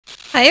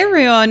Hi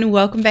everyone,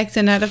 welcome back to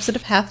another episode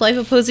of Half-Life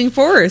Opposing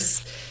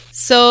Force.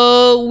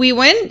 So we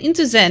went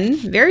into Zen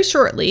very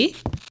shortly,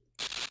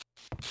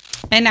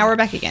 and now we're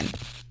back again.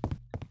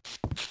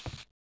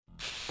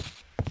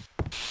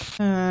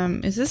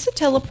 Is this a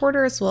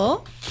teleporter as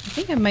well? I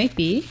think it might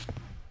be.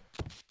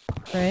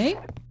 Right?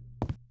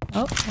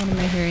 Oh, what am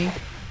I hearing?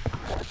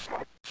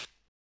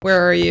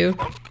 Where are you?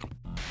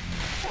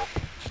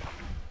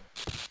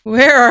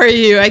 Where are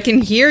you? I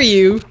can hear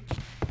you.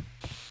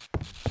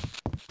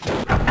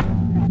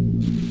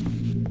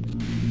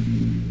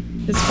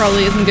 This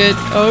probably isn't good.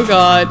 Oh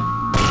god.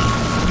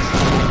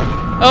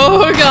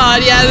 Oh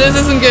god, yeah, this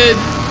isn't good.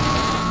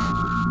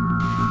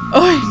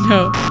 Oh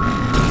no.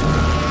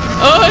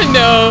 Oh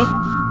no.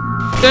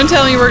 Don't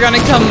tell me we're gonna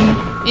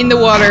come in the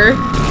water.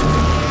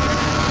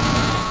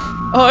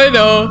 Oh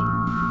no.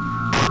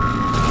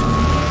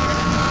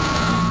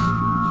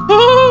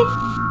 Oh.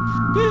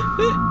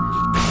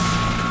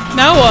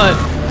 Now what?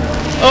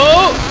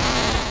 Oh.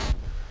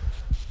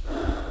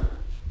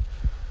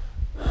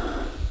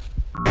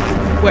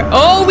 Where?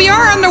 Oh, we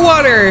are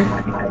underwater!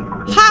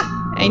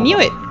 Ha! I knew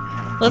it!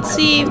 Let's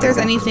see if there's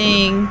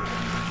anything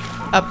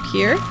up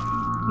here.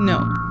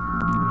 No.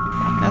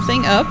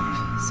 Nothing up.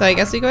 So I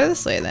guess we go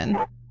this way then.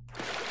 I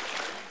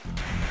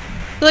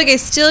feel like I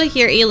still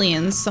hear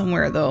aliens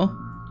somewhere though.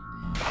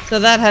 So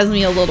that has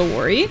me a little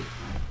worried.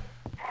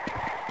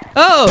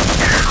 Oh!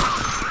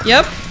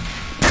 Yep.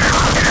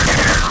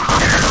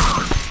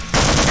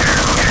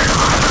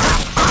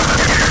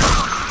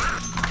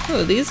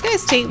 Oh, these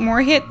guys take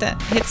more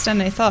hits than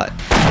I thought.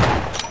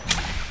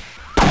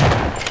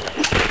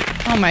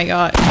 Oh my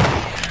god.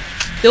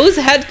 Those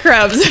head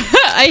crabs!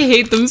 I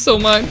hate them so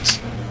much.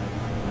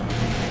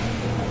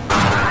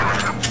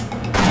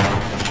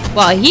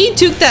 Wow, he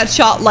took that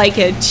shot like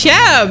a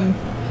champ!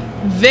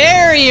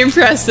 Very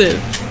impressive.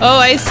 Oh,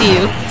 I see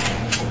you.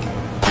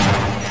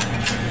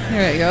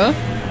 There we go.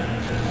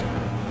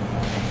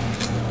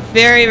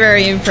 Very,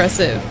 very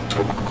impressive.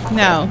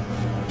 Now.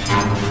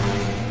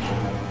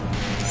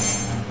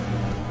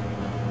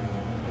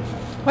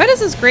 Why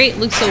does this grate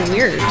look so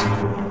weird?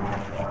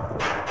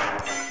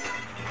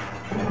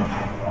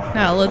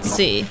 Now, let's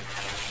see.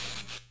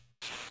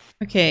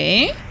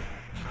 Okay.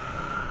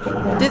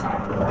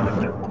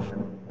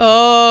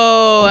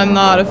 Oh, I'm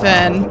not a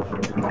fan.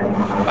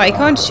 Oh, I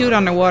can't shoot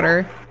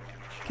underwater.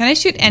 Can I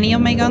shoot any of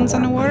my guns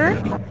underwater?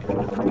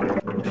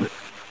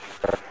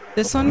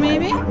 This one,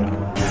 maybe?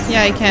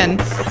 Yeah, I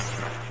can.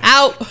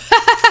 Ow!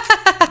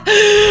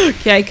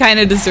 Okay, I kind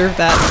of deserve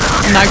that.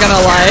 I'm not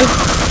gonna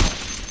lie.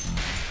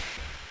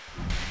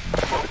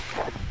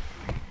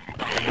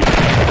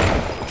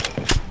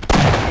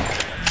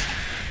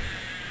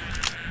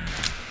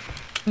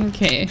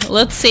 Okay,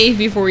 let's save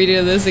before we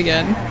do this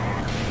again.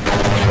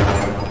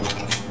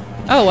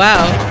 Oh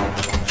wow.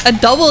 A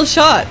double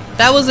shot!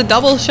 That was a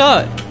double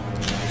shot!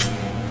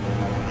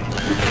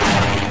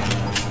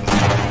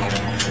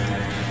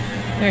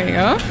 There you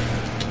go.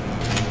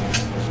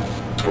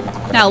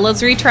 Now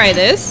let's retry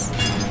this.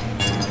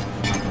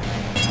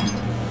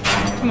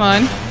 Come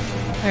on.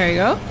 There you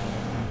go.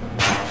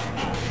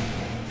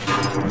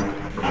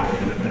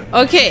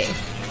 Okay.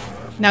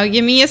 Now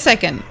give me a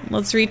second.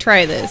 Let's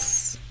retry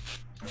this.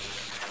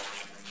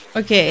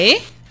 Okay,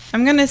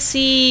 I'm gonna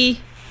see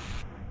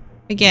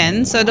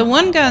again. So the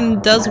one gun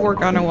does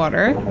work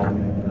underwater.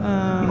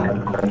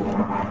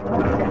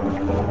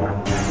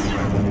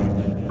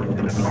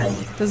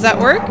 Does that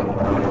work?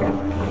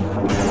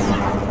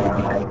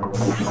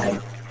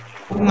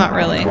 Not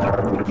really.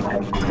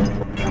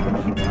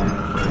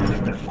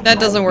 That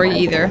doesn't work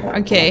either.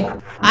 Okay.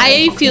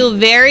 I feel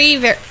very...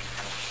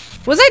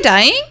 Was I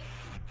dying?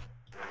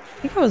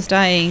 I think I was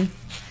dying.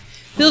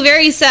 Feel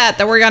very sad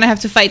that we're gonna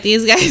have to fight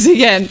these guys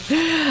again.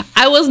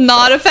 I was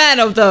not a fan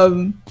of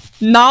them.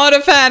 Not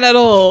a fan at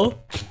all.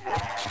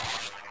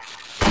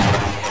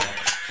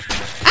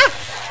 Ah!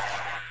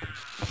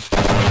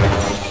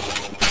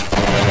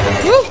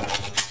 Woo!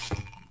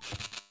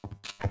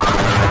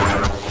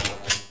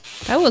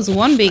 That was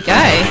one big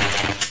guy.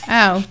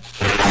 Ow.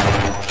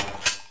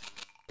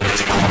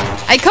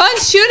 I can't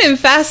shoot him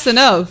fast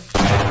enough.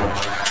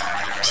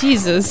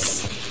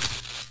 Jesus.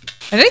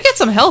 I did get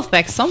some health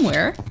back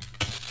somewhere.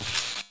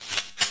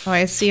 Oh,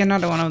 I see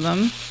another one of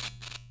them.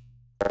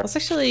 Let's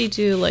actually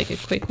do like a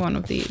quick one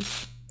of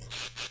these.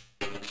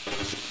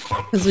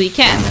 Because we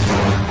can.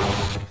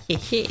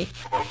 Hehe.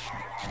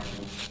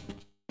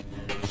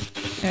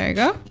 There you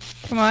go.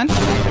 Come on.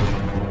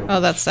 Oh,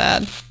 that's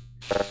sad.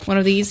 One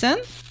of these then.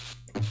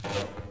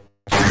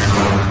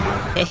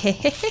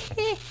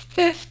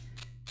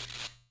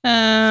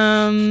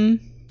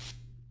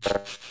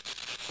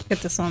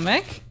 Get this one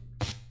back.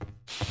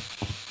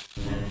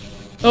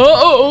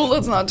 Oh,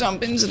 let's not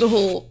jump into the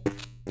hole.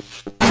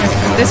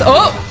 This,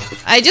 oh!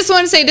 I just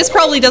want to say this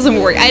probably doesn't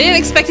work. I didn't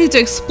expect it to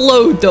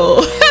explode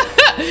though.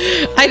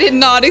 I did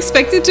not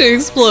expect it to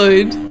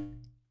explode.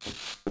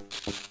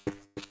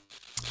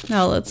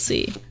 Now let's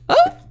see.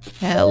 Oh!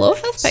 Hello,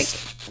 health pack.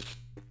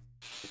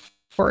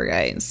 Poor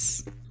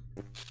guys.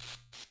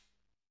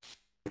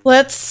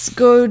 Let's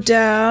go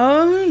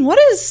down. What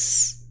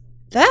is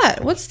that?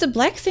 What's the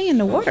black thing in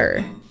the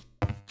water?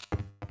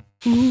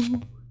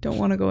 Ooh, don't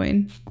want to go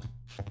in.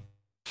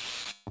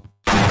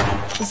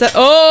 Is that?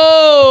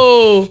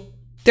 Oh!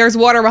 There's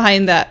water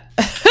behind that.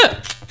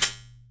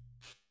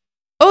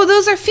 Oh,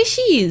 those are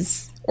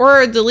fishies!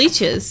 Or the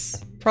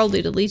leeches.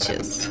 Probably the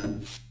leeches.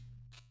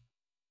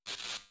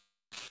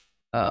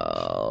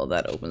 Oh,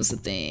 that opens the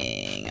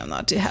thing. I'm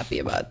not too happy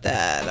about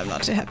that. I'm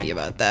not too happy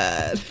about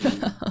that.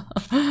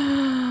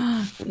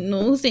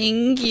 No,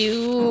 thank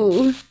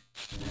you.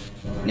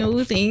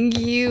 No, thank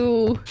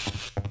you.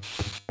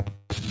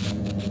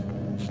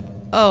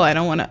 Oh, I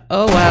don't want to.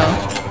 Oh,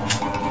 wow.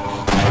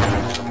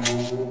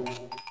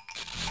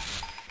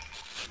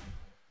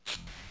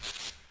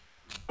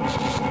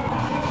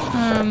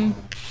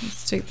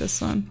 Let's take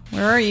this one.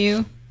 Where are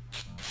you?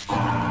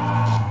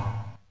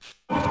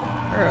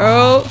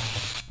 Oh!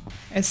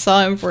 I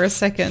saw him for a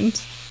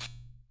second.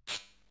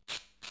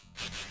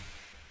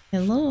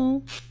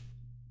 Hello?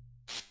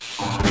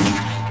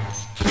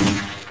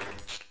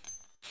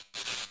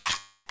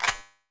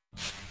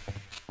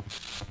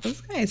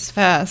 This guy is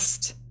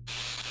fast.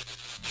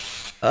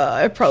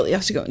 I probably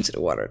have to go into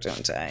the water,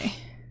 don't I?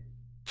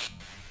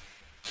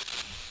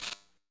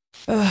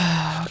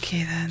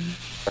 Okay then.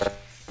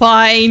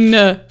 Fine!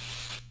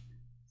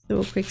 Do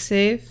a quick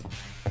save.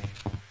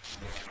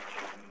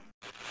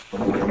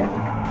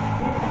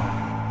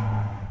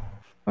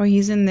 Oh,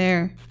 he's in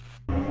there.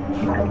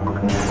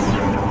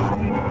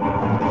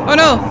 Oh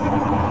no!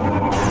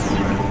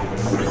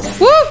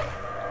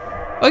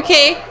 Woo!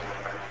 Okay.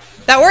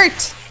 That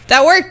worked!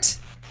 That worked!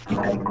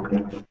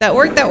 That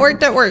worked, that worked,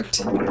 that worked.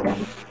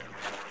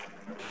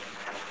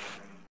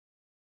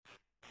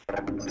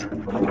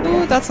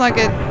 Ooh, that's not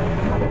good.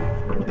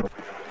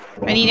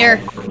 I need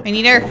air. I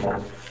need air.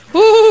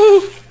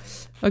 Woo!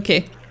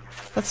 Okay.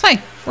 That's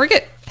fine. We're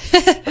good.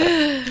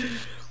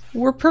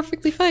 We're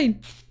perfectly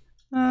fine.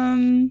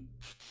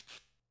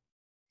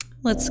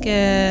 Let's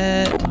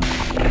get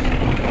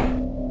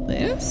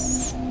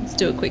this. Let's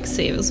do a quick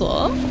save as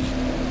well.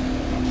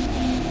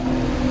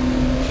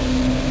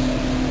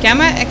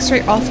 Gamma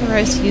X-ray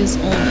authorized use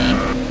only.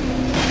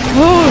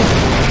 Oh!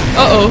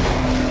 Uh-oh.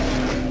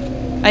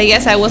 I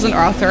guess I wasn't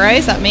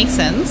authorized. That makes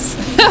sense.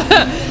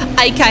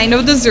 I kind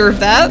of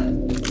deserve that.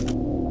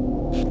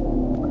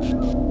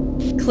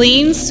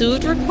 Clean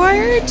suit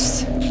required?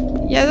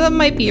 Yeah, that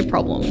might be a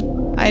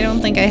problem. I don't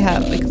think I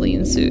have a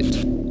clean suit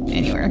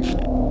anywhere.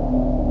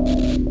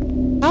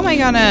 How am I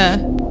gonna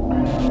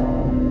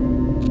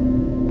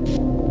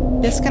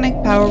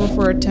disconnect power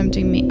before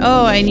attempting me?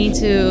 Oh, I need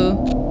to.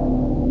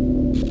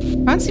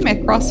 I can't see my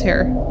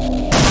crosshair.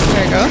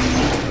 There we go.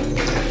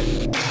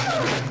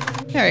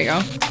 There we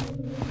go.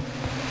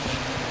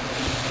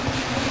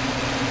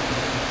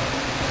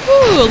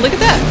 Ooh, look at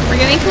that. We're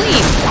getting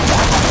clean.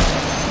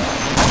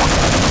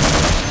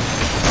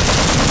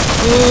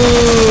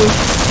 Ooh.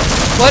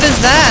 What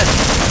is that?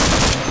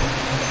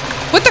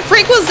 What the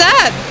freak was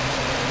that?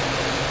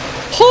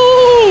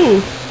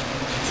 Oh!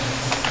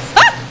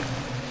 Ah!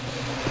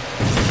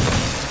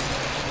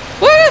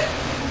 What?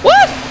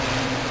 What?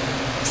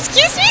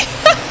 Excuse me?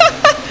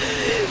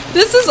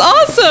 This is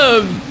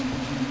awesome!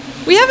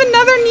 We have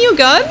another new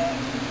gun?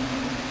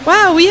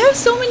 Wow, we have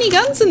so many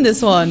guns in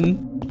this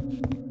one.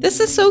 This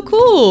is so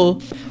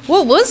cool.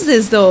 What was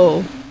this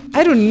though?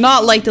 I do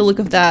not like the look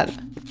of that.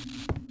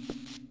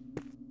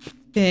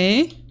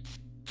 Okay.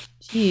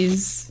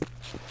 Jeez. I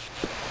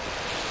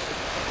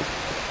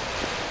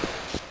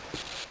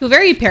feel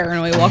very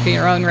paranoid walking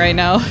around right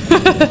now.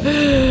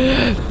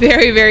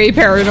 Very, very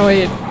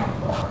paranoid.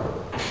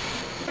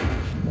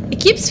 It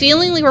keeps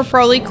feeling like we're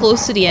probably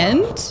close to the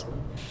end.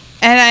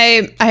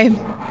 And I'm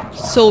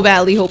so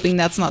badly hoping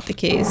that's not the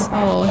case.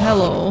 Oh,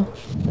 hello.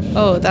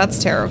 Oh, that's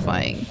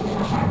terrifying.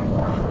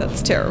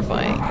 That's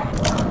terrifying.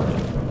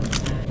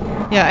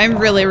 Yeah, I'm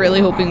really,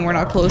 really hoping we're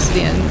not close to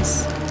the end.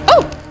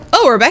 Oh!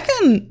 Oh, we're back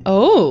on...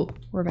 Oh,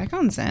 we're back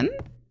on Zen?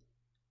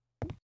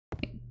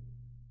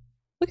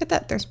 Look at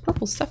that, there's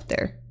purple stuff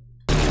there.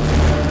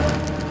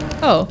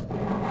 Oh,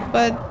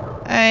 but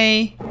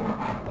I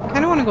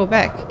kind of want to go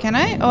back. Can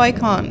I? Oh, I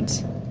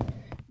can't.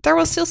 There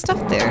was still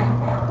stuff there.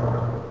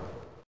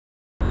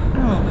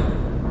 Oh.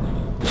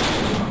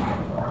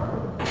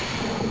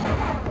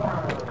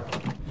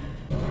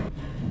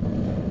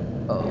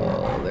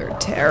 Oh, they're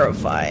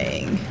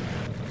terrifying.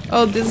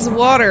 Oh, this is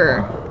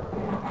water.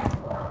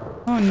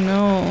 Oh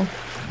no.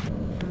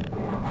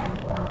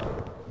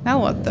 Now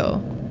what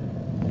though?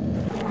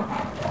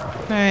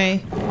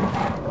 Alright.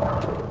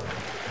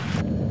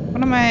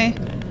 What am I?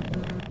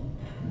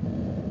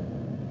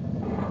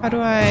 How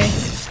do I?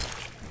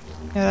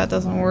 Yeah, that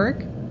doesn't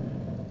work.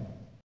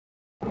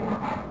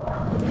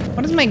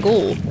 What is my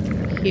goal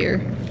here?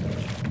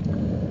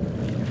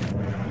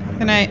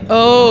 Can I?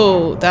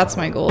 Oh, that's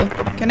my goal.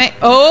 Can I?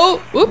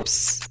 Oh,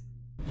 oops.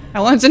 I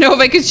wanted to know if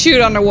I could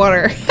shoot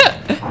underwater.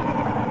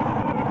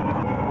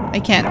 I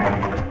can't.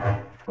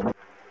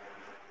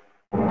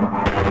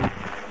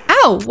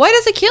 Ow! Why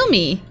does it kill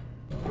me?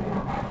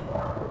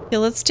 Okay,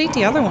 let's take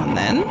the other one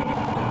then.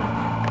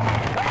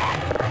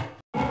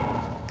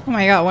 Oh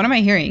my god, what am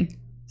I hearing?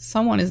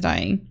 Someone is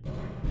dying.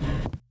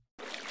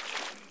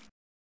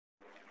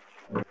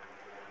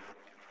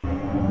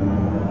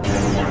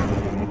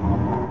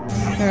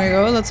 There we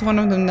go, that's one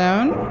of them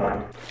down.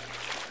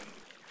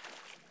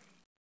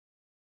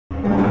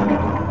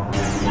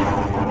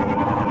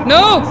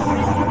 No!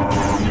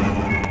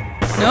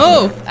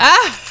 No!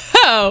 Ah!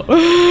 Ow!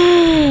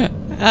 Ow,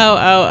 ow,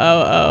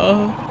 ow,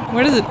 ow.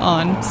 What is it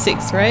on?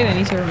 6, right? I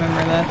need to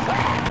remember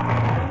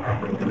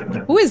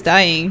that. Who is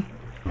dying?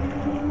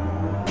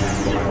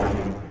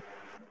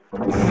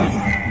 Oh,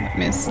 that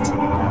missed.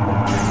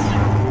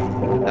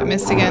 That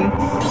missed again.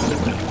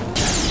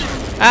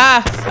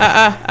 Ah!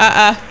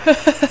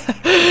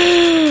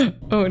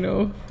 Oh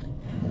no.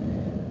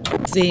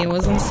 Let's see, it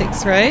was on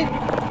 6, right?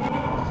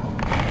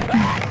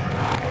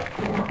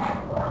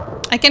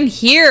 I can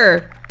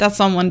hear that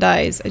someone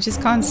dies. I just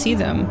can't see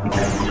them.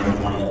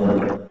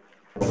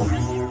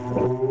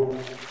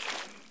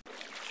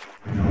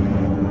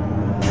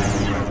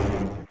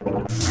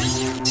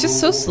 It's just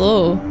so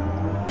slow.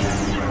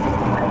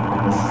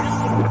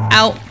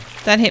 Ow!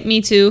 That hit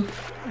me too.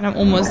 And I'm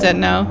almost dead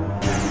now.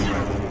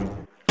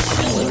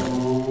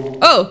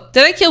 Oh!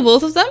 Did I kill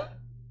both of them? I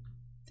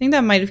think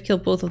that might have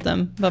killed both of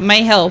them. But my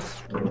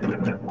health.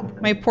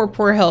 My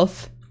poor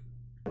health.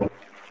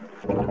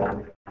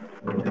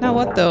 Now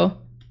what though?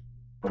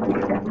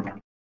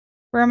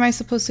 Where am I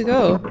supposed to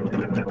go?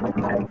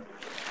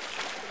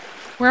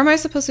 Where am I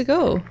supposed to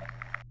go?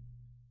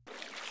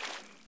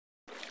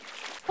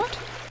 What?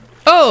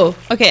 Oh!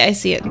 Okay, I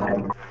see it.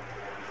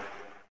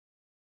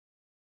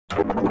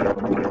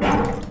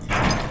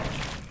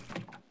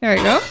 There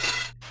we go.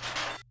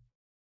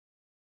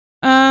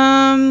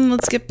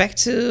 Let's get back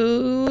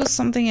to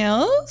something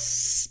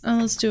else.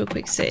 Let's do a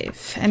quick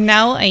save. And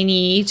now I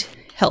need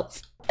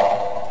health.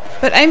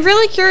 But I'm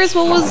really curious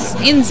what was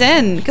in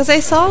Zen, because I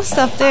saw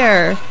stuff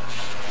there.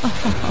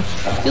 Oh,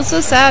 I feel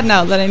so sad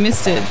now that I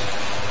missed it.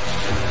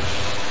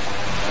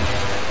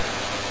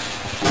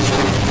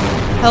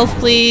 Health,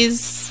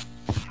 please.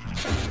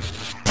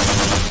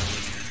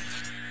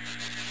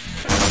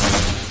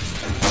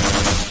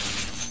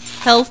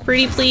 Health,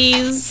 pretty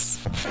please.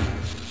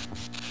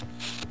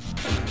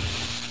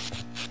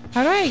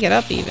 How do I get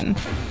up even?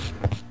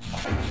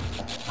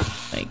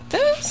 Like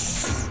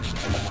this?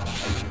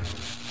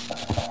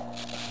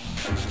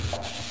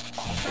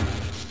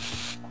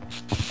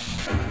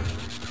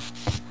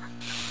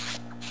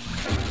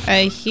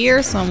 I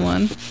hear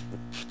someone.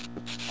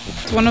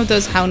 It's one of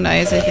those hound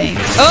eyes, I think.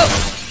 Oh!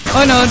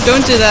 Oh no,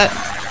 don't do that.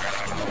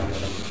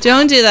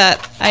 Don't do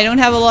that. I don't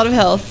have a lot of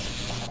health.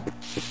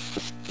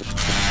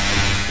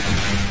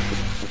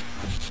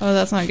 Oh,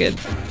 that's not good.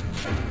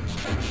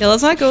 Yeah,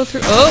 let's not go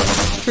through- oh!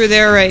 Through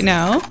there right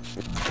now.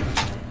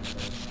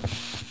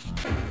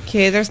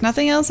 Okay, there's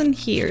nothing else in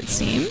here, it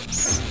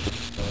seems.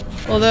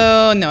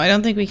 Although, no, I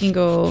don't think we can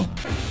go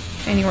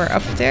anywhere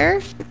up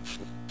there.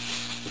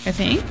 I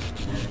think.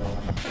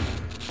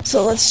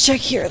 So let's check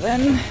here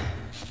then.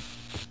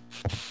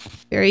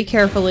 Very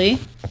carefully.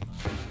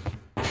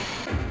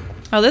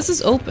 Oh, this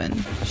is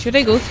open. Should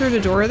I go through the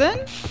door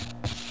then?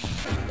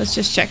 Let's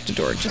just check the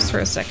door just for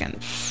a second.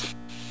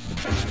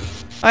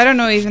 I don't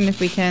know even if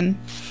we can.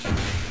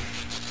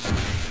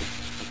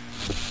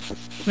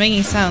 It's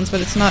making sounds,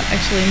 but it's not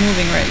actually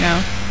moving right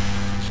now.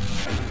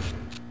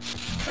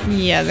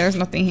 Yeah, there's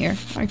nothing here.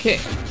 Okay.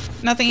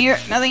 Nothing here,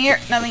 nothing here,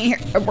 nothing here.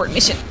 Abort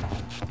mission.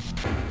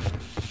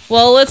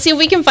 Well, let's see if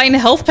we can find a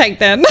health pack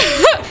then.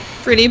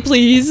 Pretty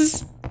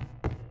please.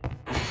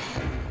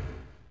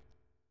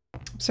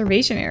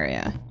 Observation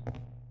area.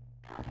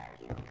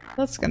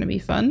 That's gonna be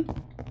fun.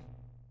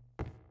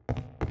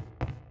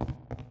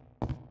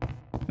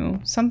 Oh,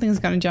 something's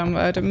gonna jump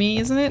out at me,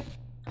 isn't it?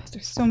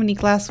 There's so many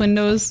glass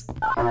windows.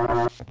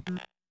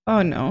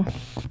 Oh no.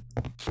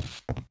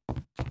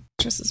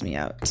 Stresses me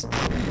out.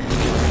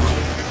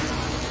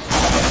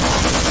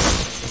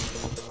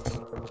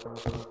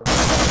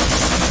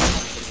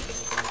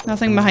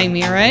 Nothing behind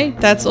me, right?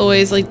 That's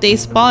always like they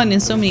spawn in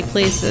so many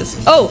places.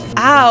 Oh!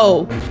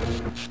 Ow!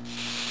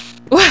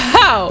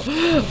 Wow!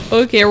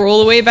 Okay, we're all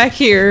the way back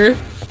here.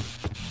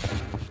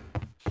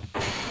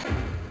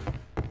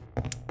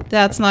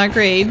 That's not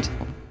great.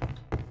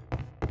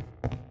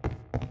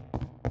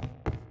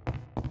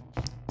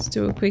 Let's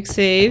do a quick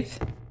save.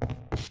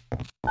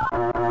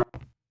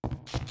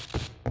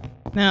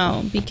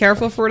 Now, be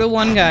careful for the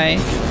one guy.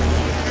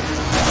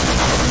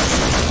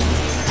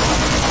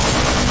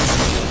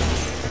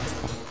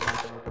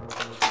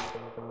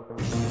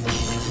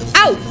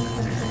 Ow!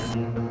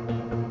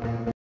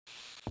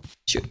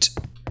 Shoot.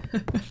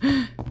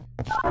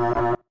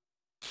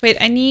 Wait,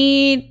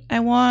 I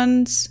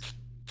want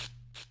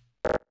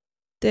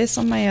this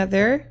on my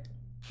other.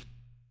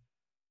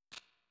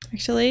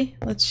 Actually,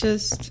 let's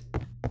just...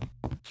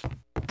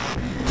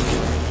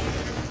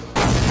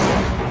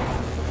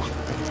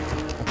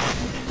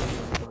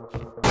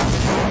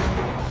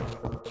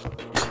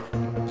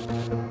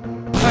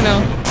 Oh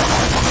no.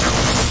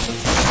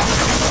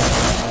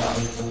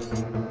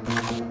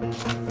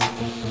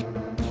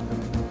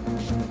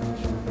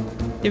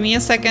 Give me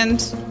a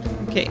second.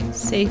 Okay,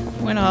 safe.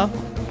 Went off.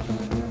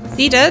 Is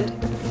he dead?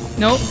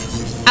 Nope.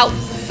 Ow!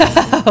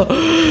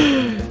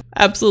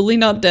 Absolutely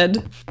not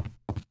dead.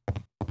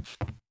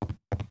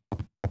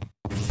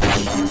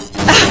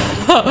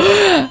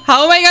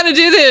 How am I gonna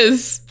do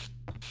this?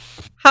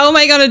 How am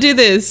I gonna do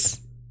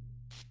this?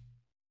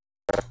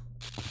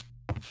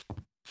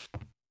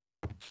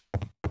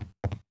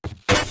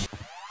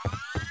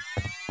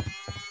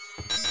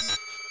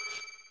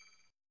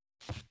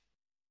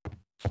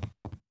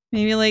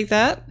 Maybe like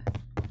that?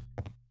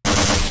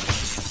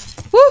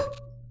 Woo!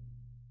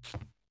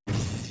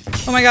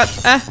 Oh my god.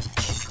 Ah!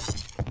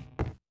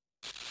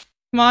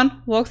 Come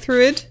on, walk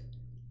through it.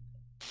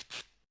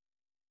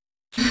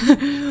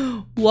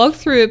 Walk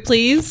through it,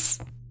 please.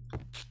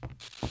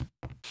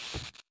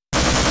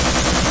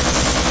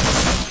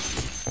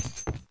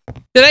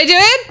 Did I do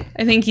it?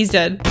 I think he's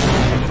dead. No!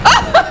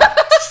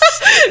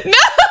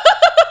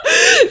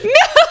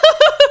 No!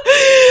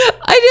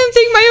 I didn't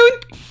think my own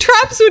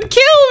traps would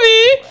kill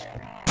me!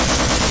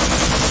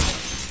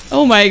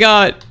 Oh my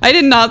god. I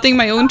did not think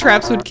my own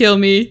traps would kill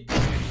me.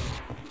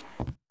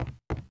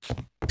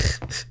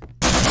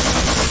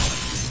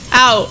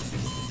 Ow.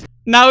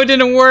 Now it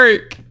didn't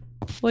work.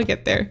 We'll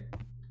get there.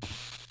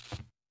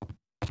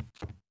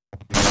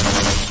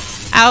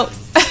 Ow.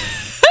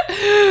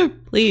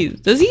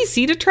 Please. Does he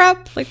see the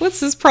trap? Like, what's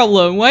his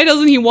problem? Why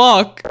doesn't he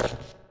walk?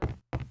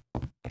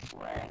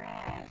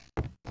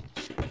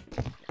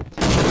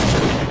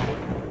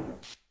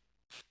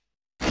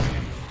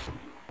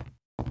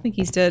 I think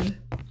he's dead.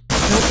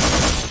 Nope.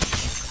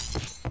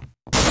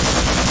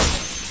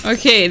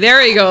 Okay, there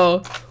we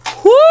go.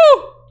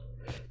 Woo!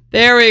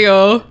 There we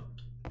go.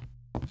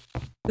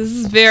 This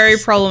is very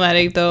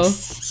problematic, though.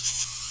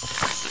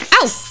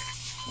 Ow!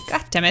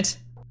 God damn it.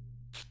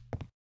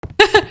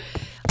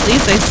 At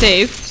least I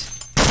saved.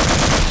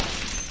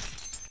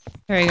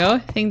 There we go. I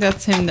think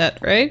that's him dead,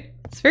 right?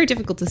 It's very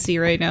difficult to see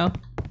right now.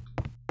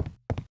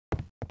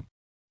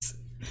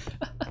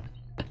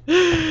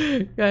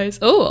 Guys.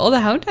 Oh, all the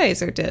hound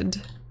eyes are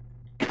dead.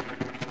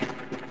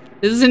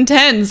 This is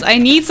intense. I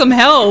need some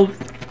help.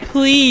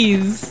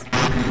 Please.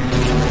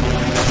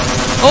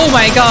 Oh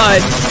my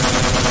god.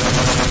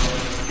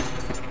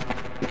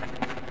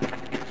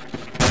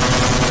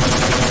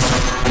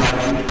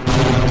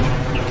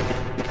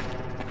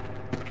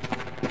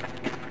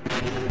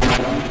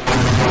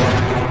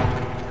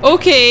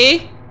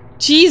 Okay.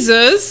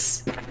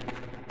 Jesus.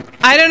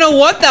 I don't know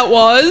what that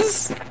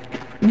was,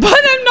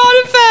 but I'm not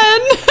a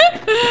fan.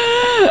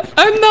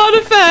 I'm not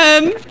a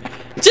fan.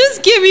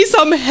 Just give me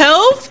some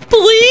health,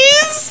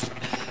 please.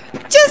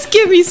 Just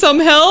give me some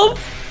help.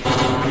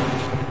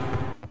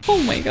 Oh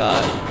my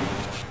god.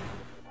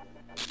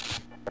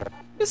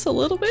 Just a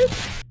little bit.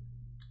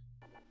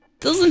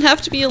 Doesn't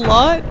have to be a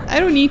lot. I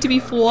don't need to be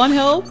full on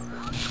health.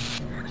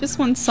 Just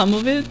want some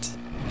of it.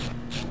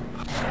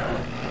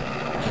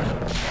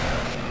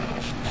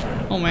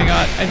 Oh my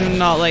god, I do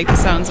not like the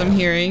sounds I'm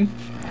hearing.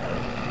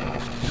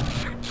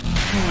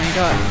 Oh my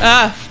god.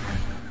 Ah!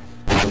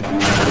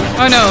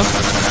 Oh no.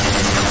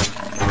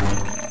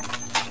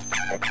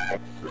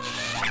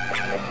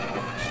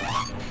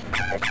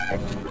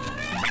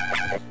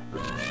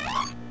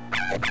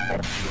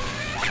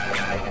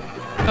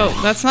 Oh,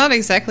 that's not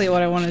exactly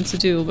what I wanted to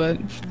do, but...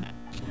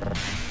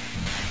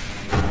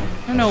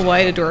 I don't know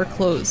why the door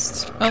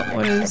closed. Oh,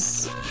 what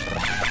is...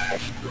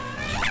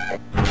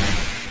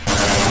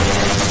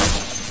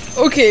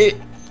 Okay.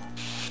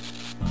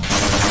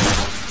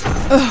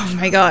 Oh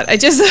my god, I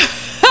just...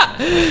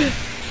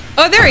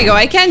 Oh, there we go,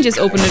 I can just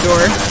open the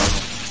door.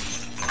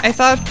 I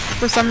thought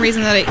for some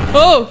reason that I...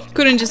 Oh!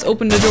 Couldn't just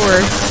open the door.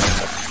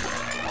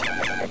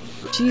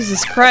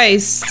 Jesus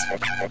Christ.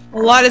 A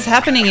lot is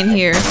happening in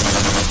here.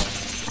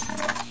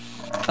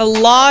 A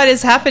lot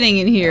is happening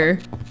in here.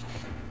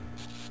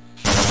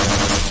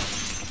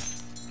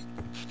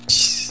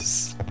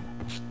 Jesus.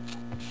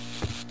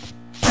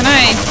 Can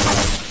I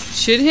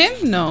shoot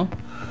him? No.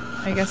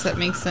 I guess that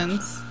makes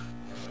sense.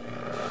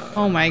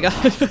 Oh my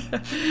god.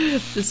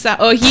 The sound.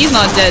 Oh, he's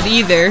not dead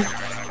either.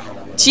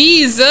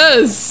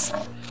 Jesus!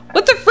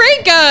 What the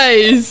frick,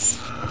 guys?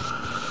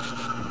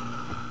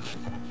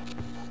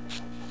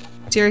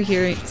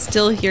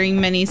 Still hearing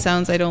many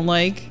sounds I don't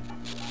like.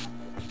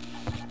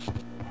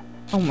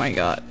 Oh my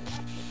god.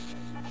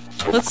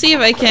 Let's see if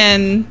I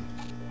can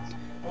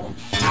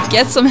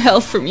get some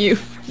health from you.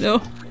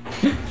 No.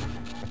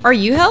 Are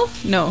you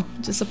health? No,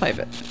 just a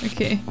pipette.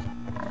 Okay.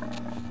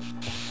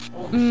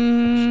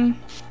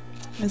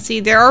 Let's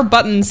see, there are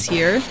buttons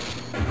here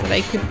that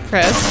I could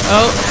press.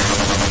 Oh.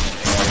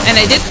 And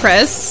I did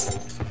press.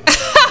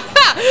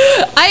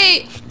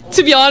 I,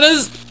 to be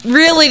honest,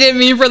 really didn't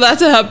mean for that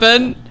to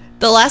happen.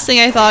 The last thing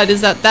I thought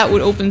is that that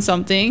would open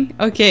something.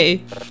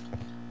 Okay.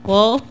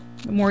 Well,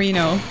 the more you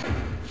know.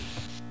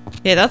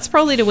 Yeah, that's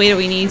probably the way that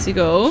we need to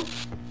go.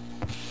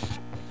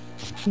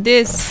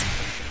 This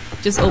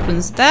just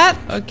opens that.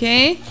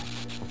 Okay.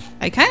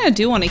 I kind of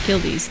do want to kill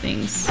these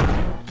things.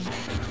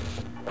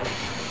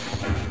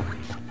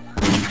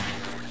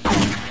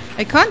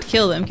 I can't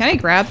kill them. Can I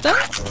grab them?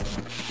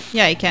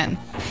 Yeah, I can.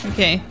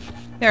 Okay.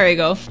 There we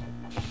go.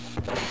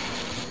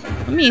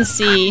 Let me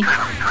see.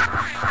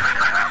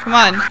 Come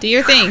on, do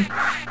your thing.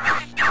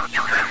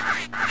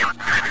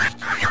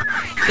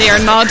 They are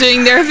not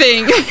doing their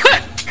thing.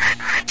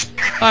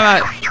 Oh,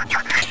 I'm out.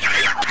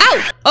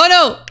 Ow! Oh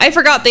no! I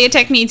forgot they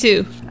attacked me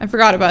too. I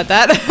forgot about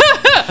that.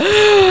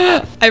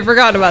 I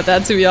forgot about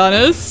that, to be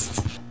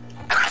honest.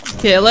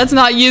 Okay, let's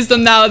not use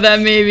them now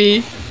then,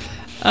 maybe.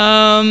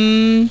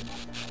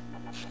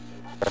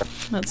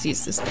 Let's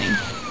use this thing.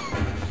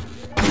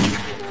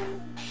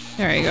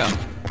 There you go.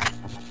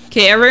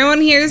 Okay,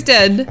 everyone here is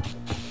dead.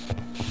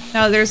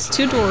 Now there's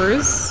 2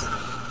 doors.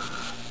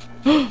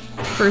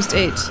 First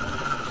aid.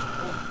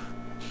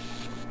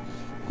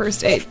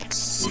 First aid.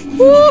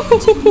 Woo!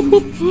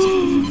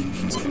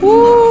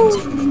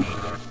 Woo!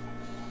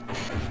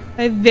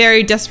 I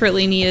very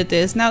desperately needed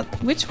this. Now,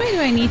 which way do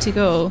I need to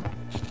go?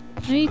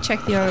 Let me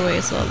check the other way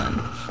as well then.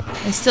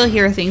 I still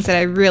hear things that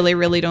I really,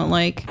 really don't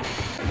like.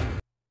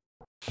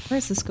 Where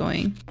is this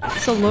going?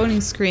 It's a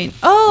loading screen.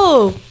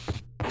 Oh!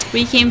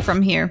 We came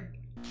from here.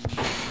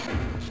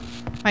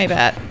 My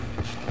bad.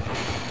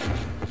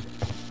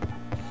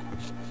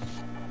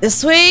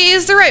 This way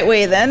is the right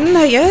way then,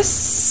 I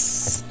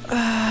guess.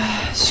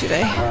 Should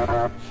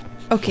I?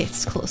 Okay,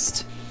 it's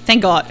closed.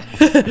 Thank God.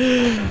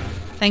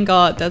 Thank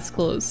God that's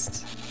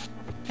closed.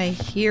 I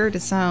hear the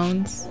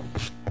sounds.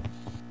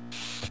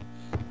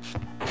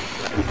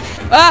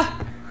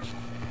 Ah!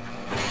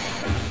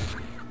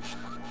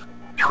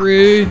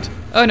 Rude.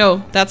 Oh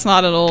no, that's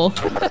not at all.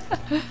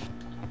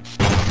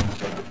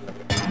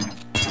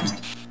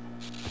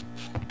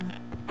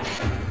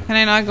 Can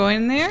I not go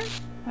in there?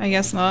 I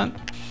guess not.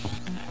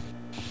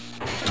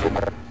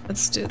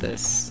 Let's do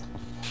this.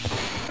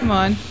 Come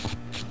on.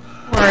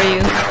 Where are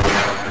you?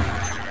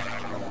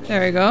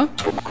 There we go.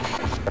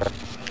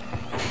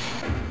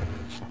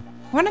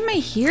 What am I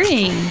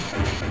hearing?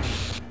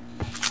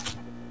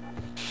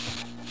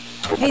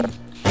 Hey,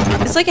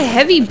 it's like a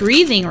heavy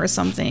breathing or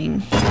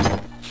something.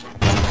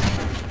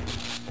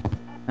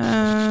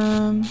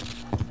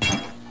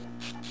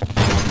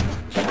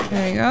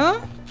 There you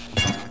go.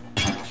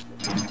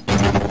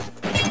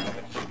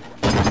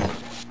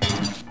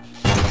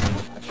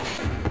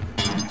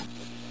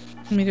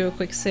 Let me do a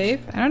quick save.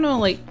 I don't know,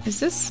 like, is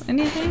this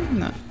anything?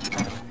 No.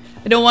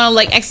 I don't want to,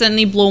 like,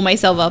 accidentally blow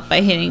myself up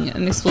by hitting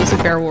an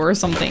explosive barrel or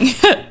something.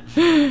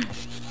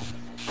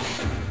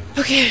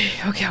 Okay.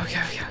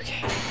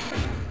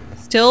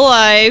 Still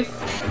alive.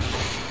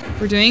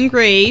 We're doing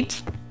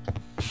great.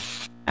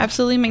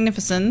 Absolutely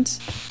magnificent.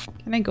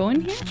 Can I go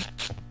in here?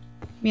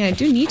 I mean, I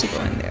do need to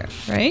go in there,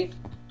 right?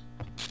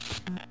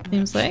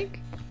 Seems like.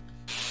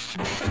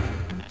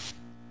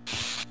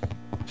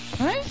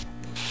 What?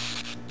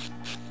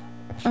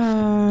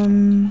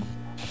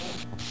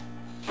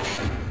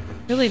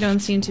 Really don't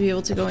seem to be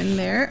able to go in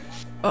there.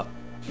 Oh,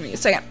 give me a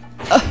second.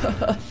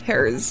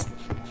 Hairs.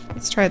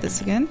 Let's try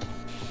this again.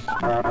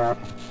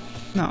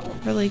 No,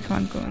 really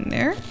can't go in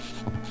there.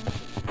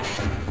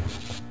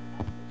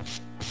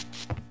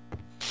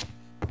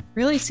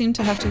 Really seem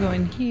to have to go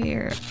in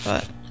here,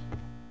 but...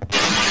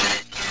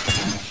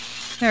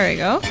 There we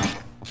go.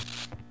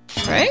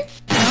 Right?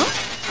 No?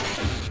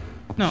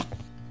 No.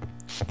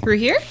 Through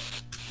here?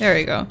 There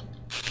we go.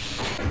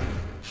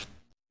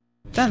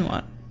 Then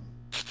what?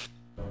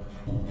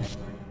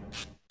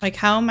 Like,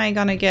 how am I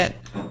gonna get...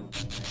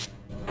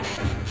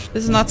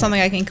 This is not something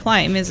I can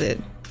climb, is it?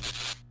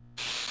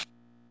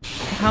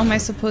 How am I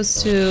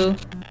supposed to...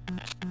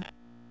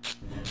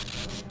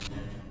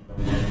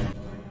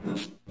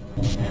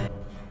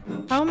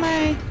 How am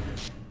I...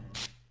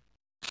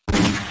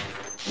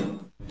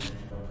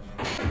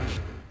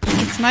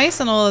 It's nice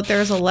and all that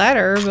there's a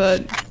ladder,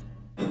 but...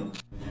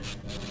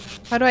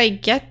 How do I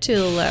get to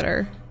the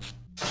ladder?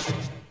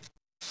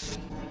 Is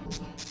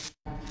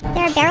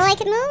there a barrel I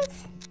could move?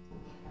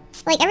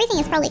 Like, everything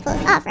is probably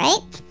closed off,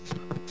 right?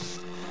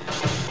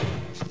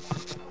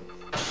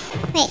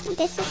 Wait,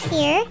 this is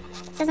here.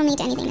 This doesn't lead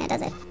to anything now,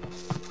 does it?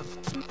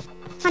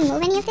 Can't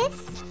move any of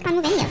this? Can't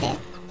move any of this.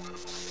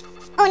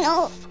 Oh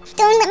no!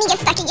 Don't let me get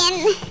stuck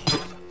again!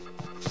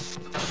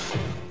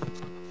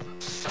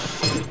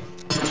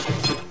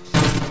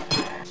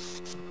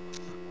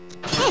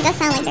 Yeah, it does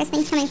sound like there's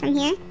things coming from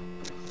here.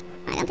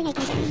 I don't think I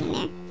can do anything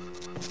there.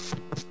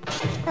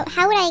 So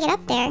how would I get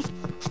up there?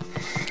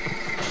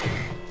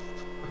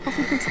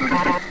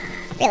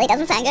 Really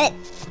doesn't sound good.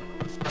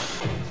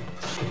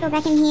 Go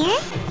back in here.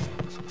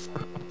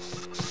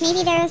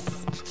 Maybe there's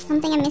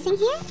something I'm missing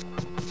here?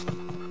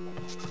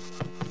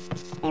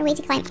 Is there a way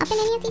to climb up in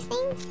any of these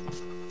things?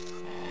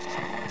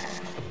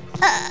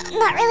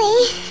 Not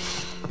really.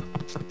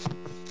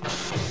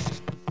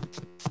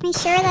 Am I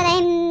sure that I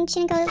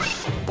shouldn't go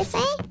this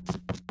way?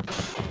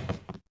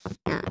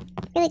 No,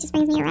 it really just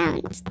brings me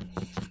around.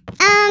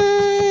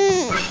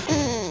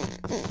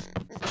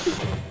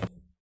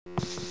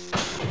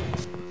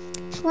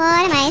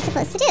 What am I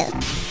supposed to do?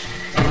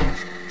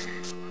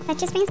 That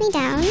just brings me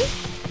down.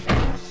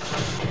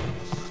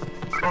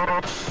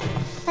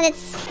 But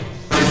it's...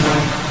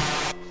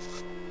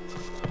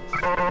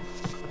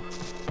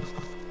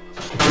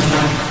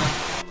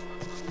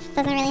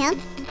 doesn't really help.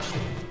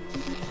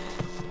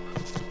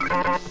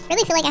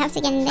 Really feel like I have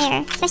to get in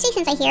there, especially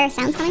since I hear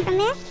sounds coming from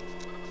there.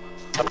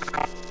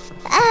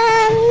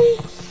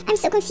 I'm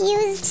so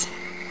confused.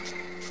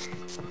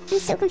 I'm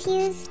so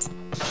confused.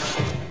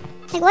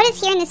 Like, what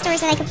is here in the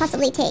stores that I could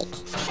possibly take?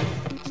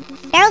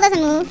 Barrel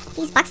doesn't move,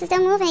 these boxes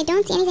don't move, and I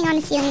don't see anything on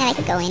the ceiling that I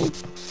could go in.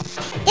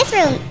 This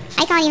room,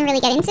 I can't even really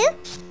get into.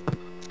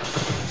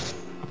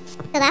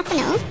 So that's a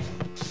no.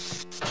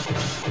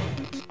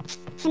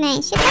 Can I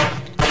shoot that?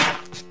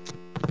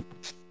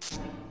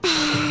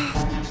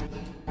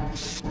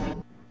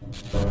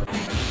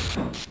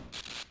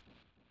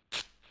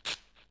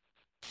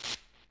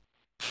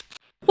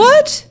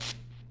 What?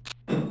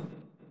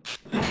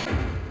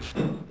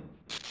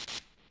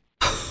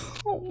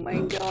 Oh my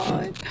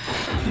god.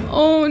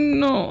 Oh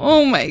no.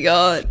 Oh my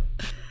god.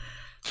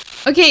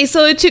 Okay,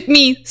 so it took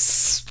me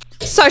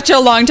such a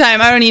long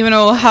time. I don't even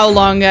know how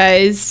long,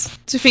 guys,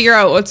 to figure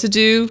out what to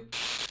do.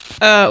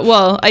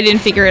 Well, I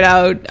didn't figure it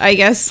out. I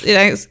guess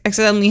it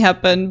accidentally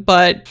happened,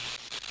 but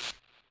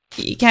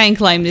you can't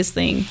climb this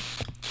thing.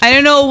 I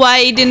don't know why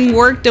it didn't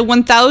work the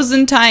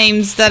 1,000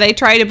 times that I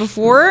tried it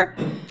before,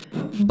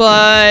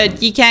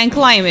 but you can't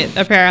climb it,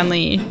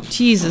 apparently.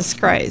 Jesus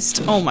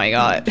Christ. Oh my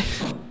god.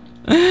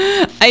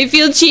 I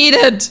feel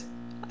cheated.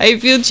 I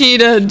feel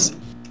cheated.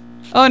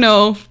 Oh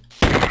no.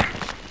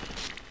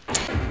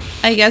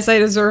 I guess I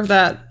deserve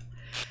that.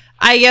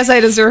 I guess I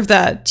deserve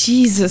that.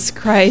 Jesus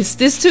Christ.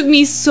 This took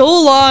me so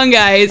long,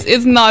 guys.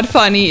 It's not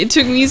funny. It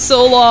took me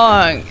so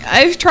long.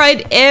 I've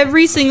tried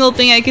every single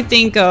thing I could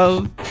think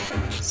of.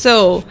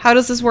 So, how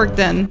does this work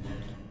then?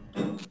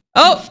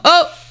 Oh,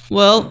 oh!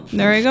 Well,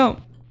 there we go.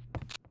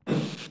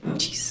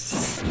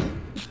 Jesus.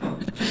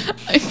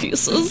 I feel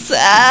so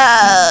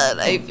sad.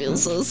 I feel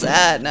so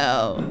sad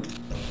now.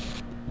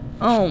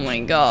 Oh my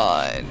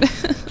god.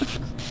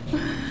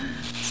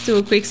 Let's do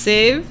a quick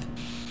save.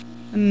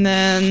 And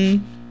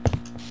then...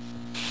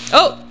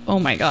 Oh! Oh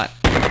my god.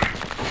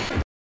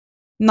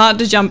 Not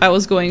the jump I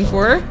was going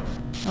for.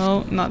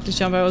 Oh, not the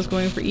jump I was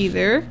going for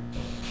either.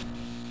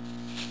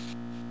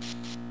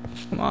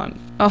 Come on.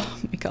 Oh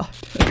my god.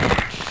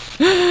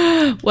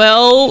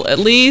 Well, at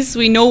least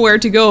we know where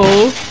to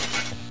go.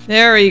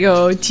 There we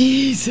go.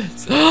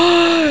 Jesus.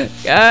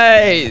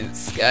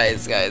 Guys.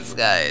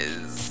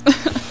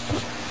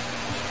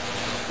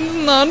 It's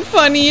not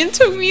funny. It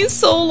took me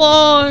so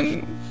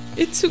long.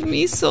 It took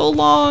me so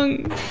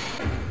long.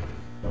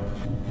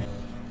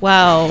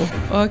 Wow.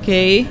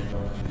 Okay.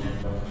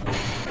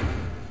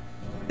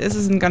 This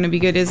isn't gonna be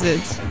good, is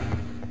it?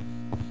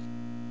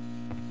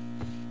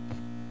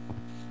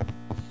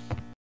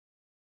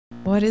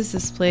 What is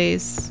this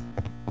place?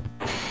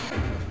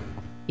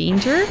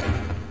 Danger?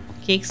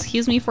 Okay,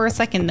 excuse me for a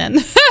second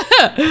then.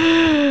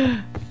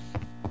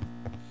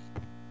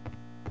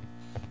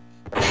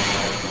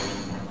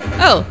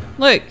 Oh,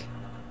 look.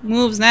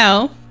 Moves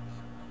now.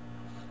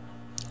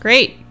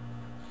 Great.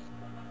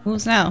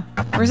 Moves now.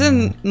 Or is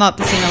it not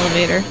the same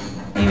elevator?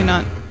 Maybe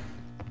not.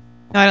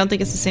 No, I don't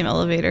think it's the same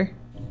elevator.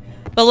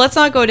 But let's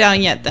not go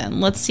down yet then.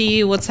 Let's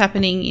see what's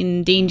happening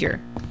in danger.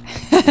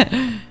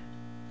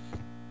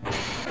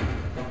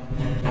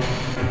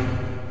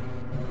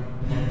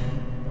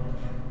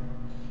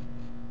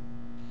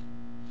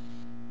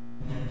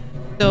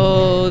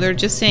 So they're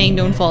just saying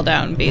don't fall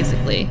down,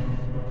 basically.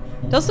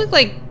 Does look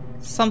like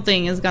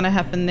something is gonna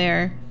happen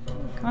there.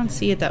 Can't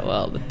see it that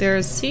well, but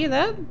there's... See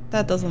that?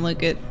 That doesn't look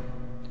good.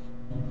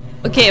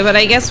 Okay, but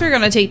I guess we're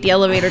gonna take the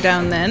elevator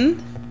down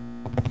then.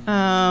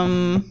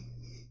 And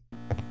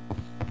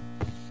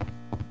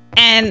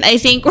I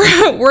think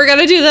we're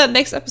gonna do that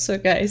next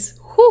episode, guys.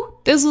 Whew,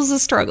 this was a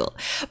struggle.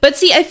 But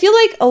see, I feel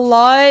like a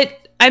lot...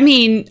 I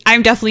mean,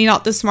 I'm definitely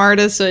not the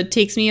smartest, so it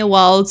takes me a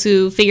while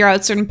to figure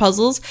out certain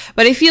puzzles.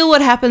 But I feel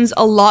what happens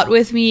a lot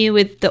with me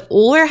with the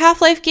older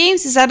Half-Life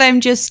games is that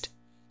I'm just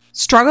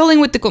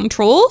struggling with the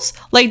controls.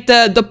 Like,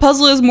 the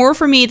puzzle is more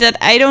for me that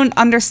I don't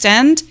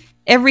understand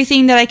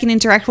everything that I can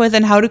interact with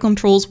and how the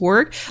controls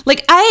work.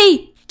 Like,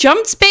 I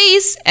jumped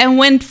space and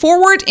went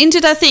forward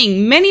into that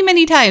thing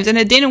many times and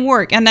it didn't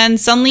work. And then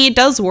suddenly it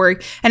does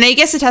work. And I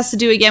guess it has to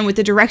do again with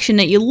the direction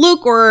that you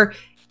look or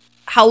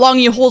how long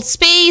you hold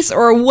space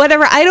or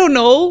whatever. I don't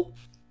know.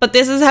 But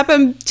this has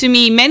happened to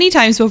me many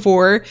times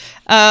before.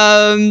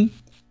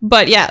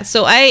 But yeah,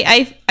 so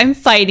I'm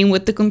fighting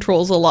with the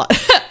controls a lot,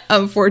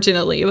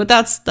 unfortunately. But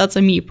that's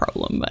a me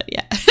problem, but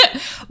yeah.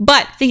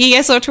 But thank you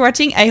guys so much for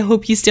watching. I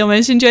hope you still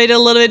managed to enjoy it a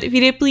little bit. If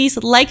you did, please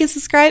like and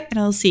subscribe, and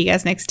I'll see you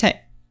guys next time.